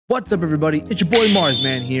What's up, everybody? It's your boy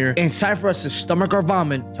Marsman here, and it's time for us to stomach our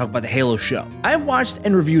vomit and talk about the Halo show. I've watched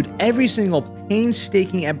and reviewed every single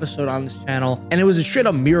painstaking episode on this channel, and it was a straight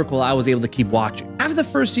up miracle I was able to keep watching. After the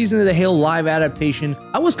first season of the Halo live adaptation,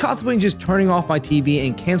 I was contemplating just turning off my TV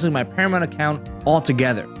and canceling my Paramount account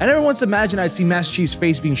altogether. I never once imagined I'd see Master Chief's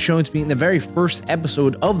face being shown to me in the very first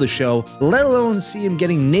episode of the show, let alone see him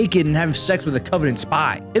getting naked and having sex with a Covenant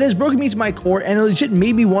spy. It has broken me to my core, and it legit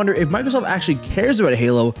made me wonder if Microsoft actually cares about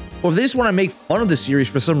Halo, or if they just want to make fun of the series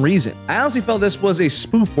for some reason. I honestly felt this was a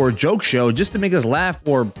spoof or a joke show just to make us laugh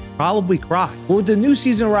or probably cry. But with the new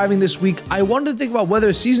season arriving this week, I wanted to think about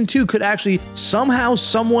whether season 2 could actually somehow,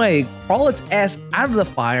 some way, crawl its ass out of the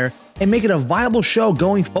fire and make it a viable show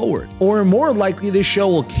going forward. Or more likely, this show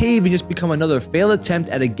will cave and just become another failed attempt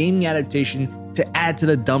at a gaming adaptation to add to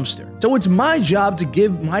the dumpster. So it's my job to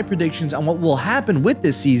give my predictions on what will happen with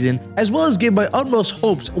this season, as well as give my utmost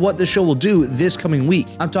hopes of what the show will do this coming week.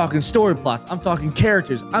 I'm talking story plots, I'm talking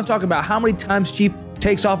characters, I'm talking about how many times Chief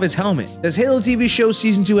takes off his helmet. Does Halo TV show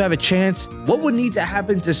season 2 have a chance? What would need to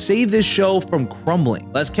happen to save this show from crumbling?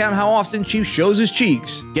 Let's count how often Chief shows his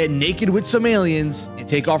cheeks, get naked with some aliens, and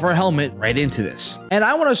take off our helmet right into this. And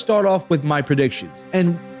I want to start off with my predictions.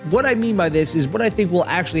 And what I mean by this is what I think will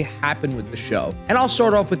actually happen with the show. And I'll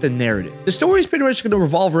start off with the narrative. The story is pretty much going to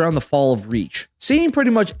revolve around the fall of Reach. Seeing pretty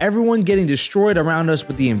much everyone getting destroyed around us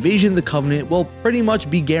with the invasion of the Covenant will pretty much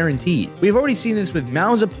be guaranteed. We've already seen this with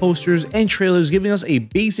mounds of posters and trailers giving us a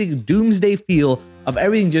basic doomsday feel of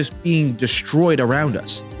everything just being destroyed around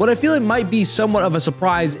us. What I feel it might be somewhat of a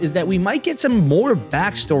surprise is that we might get some more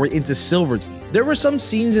backstory into Silver Team. There were some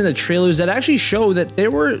scenes in the trailers that actually show that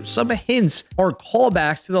there were some hints or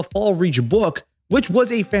callbacks to the Fall of Reach book, which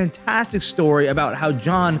was a fantastic story about how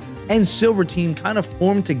John and Silver Team kind of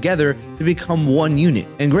formed together to become one unit.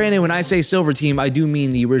 And granted, when I say Silver Team, I do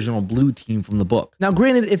mean the original Blue Team from the book. Now,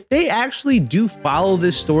 granted, if they actually do follow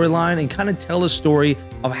this storyline and kind of tell a story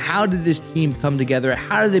of how did this team come together,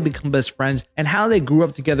 how did they become best friends, and how they grew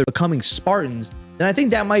up together becoming Spartans, then I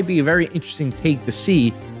think that might be a very interesting take to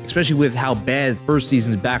see, especially with how bad first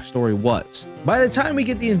season's backstory was. By the time we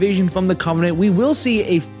get the invasion from the Covenant, we will see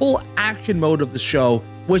a full action mode of the show,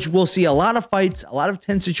 which we'll see a lot of fights, a lot of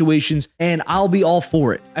tense situations, and I'll be all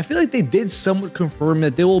for it. I feel like they did somewhat confirm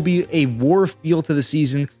that there will be a war feel to the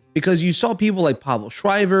season, because you saw people like Pablo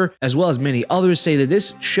Schreiber, as well as many others, say that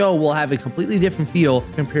this show will have a completely different feel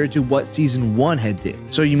compared to what season 1 had did.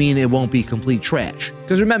 So you mean it won't be complete trash?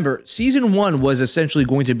 Because remember, season 1 was essentially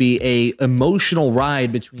going to be a emotional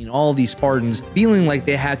ride between all these Spartans, feeling like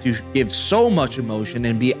they had to give so much emotion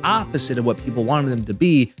and be opposite of what people wanted them to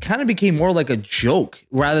be. Kind of became more like a joke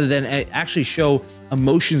rather than actually show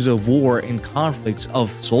emotions of war and conflicts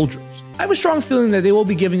of soldiers. I have a strong feeling that they will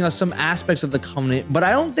be giving us some aspects of the Covenant, but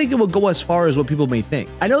I don't think it will go as far as what people may think.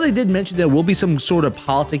 I know they did mention there will be some sort of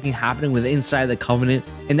politicking happening with inside the Covenant,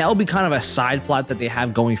 and that will be kind of a side plot that they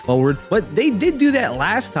have going forward, but they did do that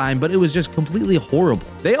last time, but it was just completely horrible.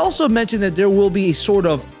 They also mentioned that there will be a sort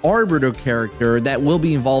of arbiter character that will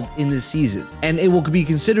be involved in this season, and it will be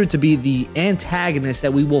considered to be the antagonist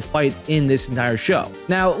that we will fight in this entire show.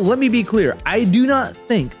 Now, let me be clear, I do not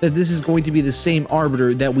think that this is going to be the same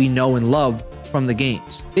arbiter that we know and love from the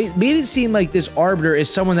games. They made it seem like this arbiter is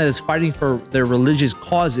someone that is fighting for their religious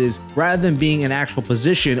causes rather than being an actual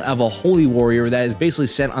position of a holy warrior that is basically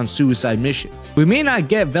sent on suicide missions. We may not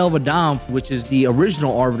get Velvedam, which is the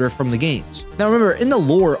original arbiter from the games. Now remember, in the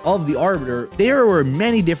lore of the arbiter, there were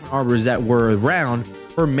many different arbiters that were around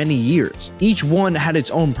for many years. Each one had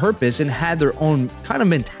its own purpose and had their own kind of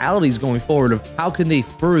mentalities going forward of how can they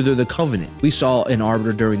further the Covenant. We saw an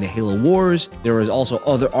arbiter during the Halo Wars. There was also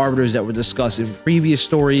other arbiters that were discussed in previous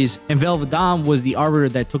stories, and Velvedam was the arbiter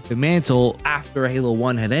that took the mantle after Halo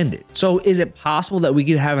 1 had ended. So is it possible that we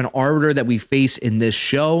could have an arbiter that we face in this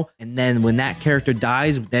show, and then when that character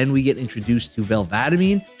dies, then we get introduced to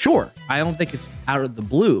Velvedamine? Sure, I don't think it's out of the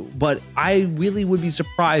blue, but I really would be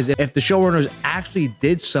surprised if the showrunners actually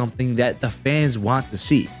did something that the fans want to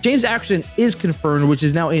see. James Ackerson is confirmed, which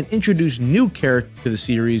is now an introduced new character to the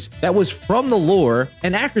series that was from the lore,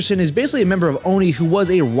 and Ackerson is basically a member of Oni who was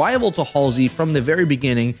a rival to Halsey from the very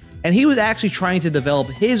beginning, and he was actually trying to develop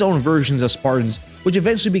his own versions of Spartans, which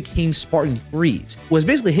eventually became Spartan 3s. It was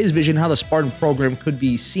basically his vision how the Spartan program could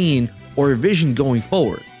be seen or vision going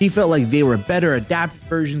forward. He felt like they were better adapted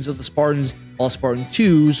versions of the Spartans, while Spartan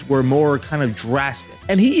 2s were more kind of drastic.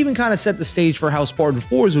 And he even kind of set the stage for how Spartan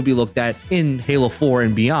 4s would be looked at in Halo 4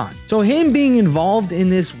 and beyond. So him being involved in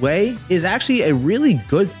this way is actually a really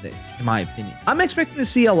good thing. in my opinion. I'm expecting to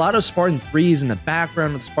see a lot of Spartan 3s in the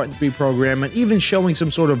background of the Spartan 3 program, and even showing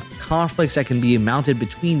some sort of conflicts that can be mounted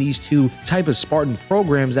between these two type of Spartan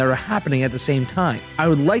programs that are happening at the same time. I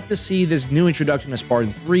would like to see this new introduction of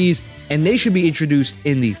Spartan 3s, and they should be introduced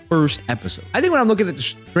in the first episode. I think when I'm looking at the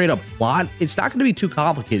straight up plot, it's not going to be too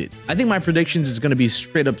complicated. I think my predictions is going to be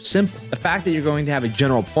straight up simple. The fact that you're going to have a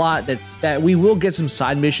general plot, that we will get some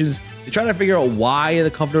side missions to try to figure out why the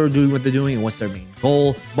Covenant are doing what they're doing and what's their main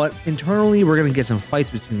goal. But internally, we're going to get some fights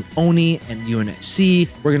between Oni and UNSC.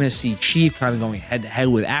 We're going to see Chief kind of going head to head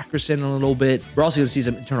with Ackerson a little bit. We're also going to see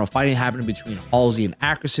some internal fighting happening between Halsey and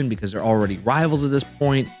Ackerson because they're already rivals at this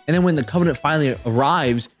point. And then when the Covenant finally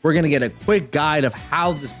arrives, we're going to get a quick guide of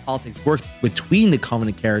how this politics works between the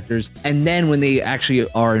Covenant characters. And then when they actually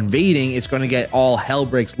are invading, it's going to get all hell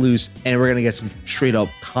breaks loose, and we're going to get some straight up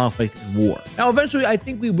conflict and war. Now, eventually, I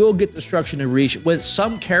think we will get destruction and Reach with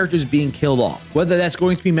some characters being killed off, whether that's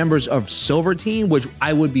going to be members of Silver Team, which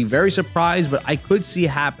I would be very surprised, but I could see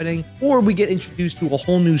happening, or we get introduced to a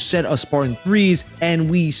whole new set of Spartan 3s and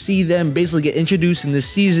we see them basically get introduced in this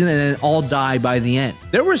season and then all die by the end.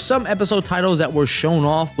 There were some episode titles that were shown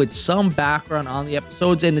off with some background on the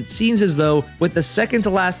episodes, and it seems as though with the second to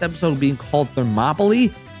last episode being called Thermopylae,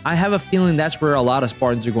 I have a feeling that's where a lot of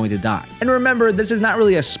Spartans are going to die. And remember, this is not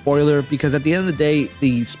really a spoiler because at the end of the day,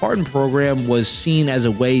 the Spartan program was seen as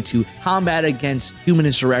a way to combat against human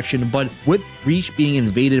insurrection, but with Reach being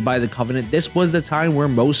invaded by the Covenant, this was the time where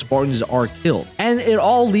most Spartans are killed. And it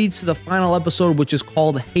all leads to the final episode, which is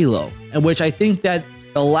called Halo, in which I think that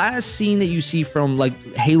the last scene that you see from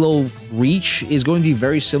like Halo Reach is going to be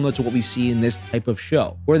very similar to what we see in this type of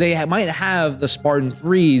show, where they might have the Spartan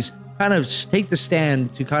 3s kind of take the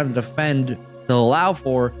stand to kind of defend, to allow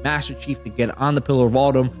for Master Chief to get on the Pillar of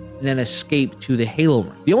Autumn and then escape to the Halo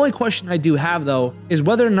Ring. The only question I do have though is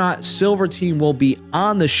whether or not Silver Team will be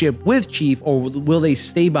on the ship with Chief, or will they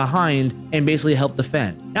stay behind and basically help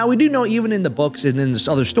defend. Now we do know, even in the books and in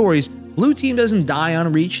other stories, Blue Team doesn't die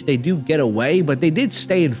on Reach. They do get away, but they did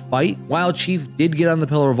stay and fight, while Chief did get on the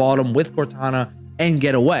Pillar of Autumn with Cortana and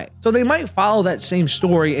get away. So they might follow that same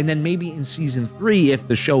story, and then maybe in season 3, if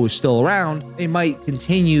the show is still around, they might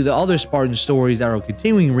continue the other Spartan stories that are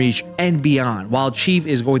continuing Reach and beyond, while Chief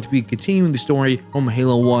is going to be continuing the story from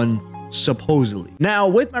Halo 1, supposedly. Now,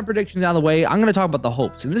 with my predictions out of the way, I'm going to talk about the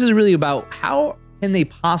hopes, and this is really about how can they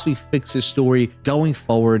possibly fix this story going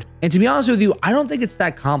forward. And to be honest with you, I don't think it's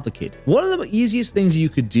that complicated. One of the easiest things you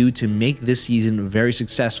could do to make this season very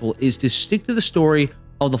successful is to stick to the story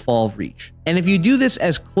of the fall of Reach. And if you do this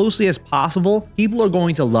as closely as possible, people are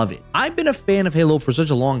going to love it. I've been a fan of Halo for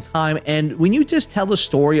such a long time, and when you just tell the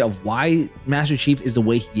story of why Master Chief is the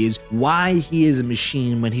way he is, why he is a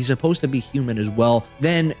machine when he's supposed to be human as well,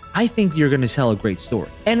 then I think you're going to tell a great story.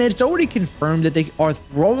 And it's already confirmed that they are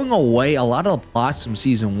throwing away a lot of the plots from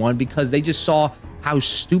season 1 because they just saw how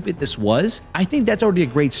stupid this was. I think that's already a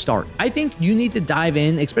great start. I think you need to dive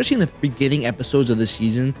in, especially in the beginning episodes of the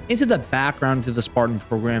season, into the background to the Spartan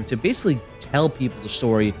program to basically tell people the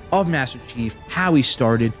story of Master Chief, how he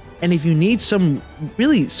started. And if you need some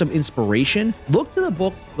inspiration, look to the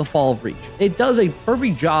book, The Fall of Reach. It does a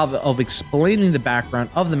perfect job of explaining the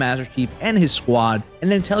background of the Master Chief and his squad,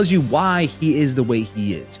 and then tells you why he is the way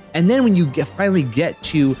he is. And then when you finally get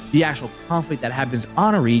to the actual conflict that happens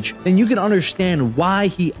on a Reach, then you can understand why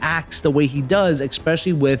he acts the way he does,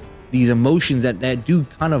 especially with these emotions that do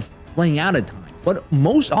kind of fling out at times. But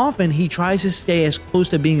most often, he tries to stay as close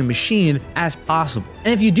to being a machine as possible. And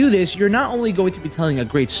if you do this, you're not only going to be telling a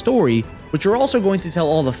great story, but you're also going to tell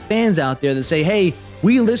all the fans out there that say, hey,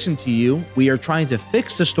 we listen to you, we are trying to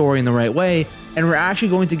fix the story in the right way, and we're actually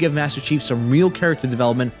going to give Master Chief some real character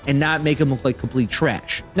development and not make him look like complete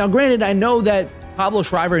trash. Now, granted, I know that Pablo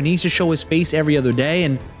Schreiber needs to show his face every other day,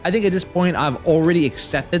 and I think at this point I've already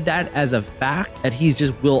accepted that as a fact, that he's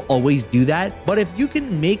just will always do that. But if you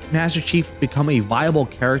can make Master Chief become a viable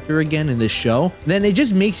character again in this show, then it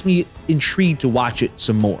just makes me intrigued to watch it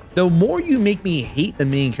some more. The more you make me hate the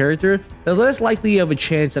main character, the less likely of a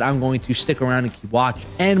chance that I'm going to stick around and keep watching.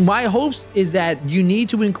 And my hopes is that you need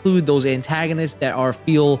to include those antagonists that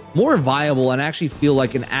feel more viable and actually feel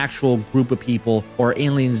like an actual group of people or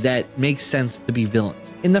aliens that make sense to be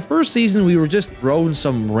villains. In the first season, we were just throwing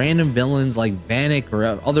some some random villains like Vanek or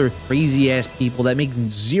other crazy ass people that make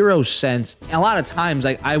zero sense. And a lot of times,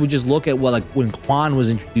 like, I would just look at what, like, when Quan was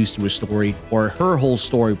introduced to a story or her whole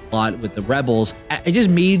story plot with the rebels, it just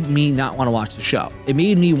made me not want to watch the show. It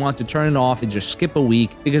made me want to turn it off and just skip a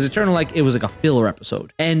week because it turned like it was like a filler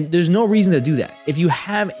episode. And there's no reason to do that. If you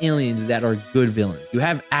have aliens that are good villains, you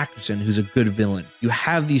have Ackerson, who's a good villain, you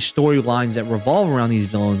have these storylines that revolve around these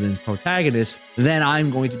villains and protagonists, then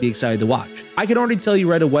I'm going to be excited to watch. I can already tell you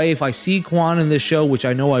right away, if I see Quan in this show, which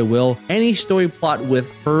I know I will, any story plot with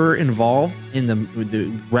her involved in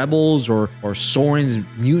the rebels or Soren's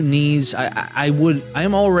mutinies, I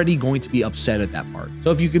am already going to be upset at that part.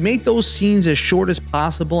 So if you could make those scenes as short as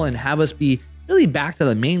possible and have us be really back to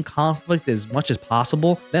the main conflict as much as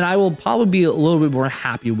possible, then I will probably be a little bit more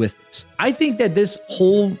happy with this. I think that this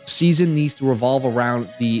whole season needs to revolve around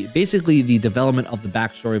basically the development of the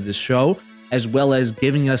backstory of this show, as well as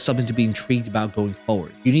giving us something to be intrigued about going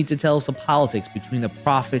forward. You need to tell us the politics between the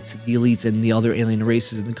prophets, the elites, and the other alien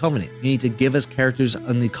races in the Covenant. You need to give us characters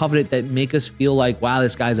on the Covenant that make us feel like, wow,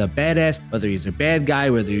 this guy's a badass, whether he's a bad guy,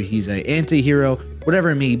 whether he's an anti-hero, whatever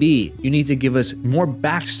it may be. You need to give us more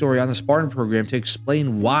backstory on the Spartan program to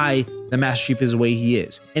explain why the Master Chief is the way he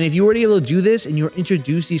is. And if you're already able to do this and you're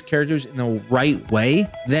introduce these characters in the right way,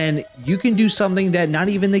 then you can do something that not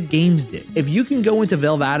even the games did. If you can go into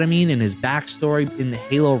Velvatamine and his backstory in the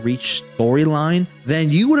Halo Reach storyline, then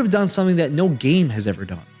you would have done something that no game has ever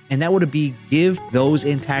done. And that would be give those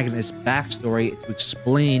antagonists backstory to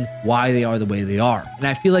explain why they are the way they are. And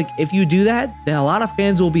I feel like if you do that, then a lot of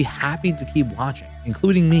fans will be happy to keep watching,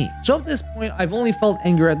 including me. So at this point, I've only felt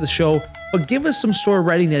anger at the show, but give us some story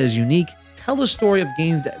writing that is unique. Tell the story of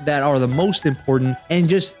games that are the most important, and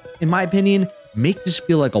just, in my opinion, make this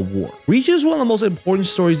feel like a war. Reach is one of the most important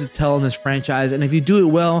stories to tell in this franchise, and if you do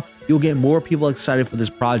it well, you'll get more people excited for this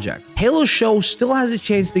project. Halo's show still has a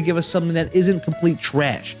chance to give us something that isn't complete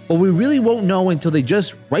trash, but we really won't know until they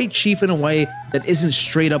just write Chief in a way that isn't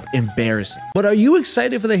straight up embarrassing. But are you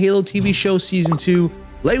excited for the Halo TV show Season 2?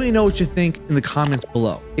 Let me know what you think in the comments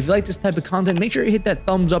below. If you like this type of content, make sure you hit that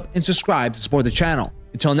thumbs up and subscribe to support the channel.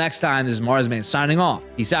 Until next time, this is Marsman signing off.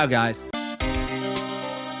 Peace out, guys.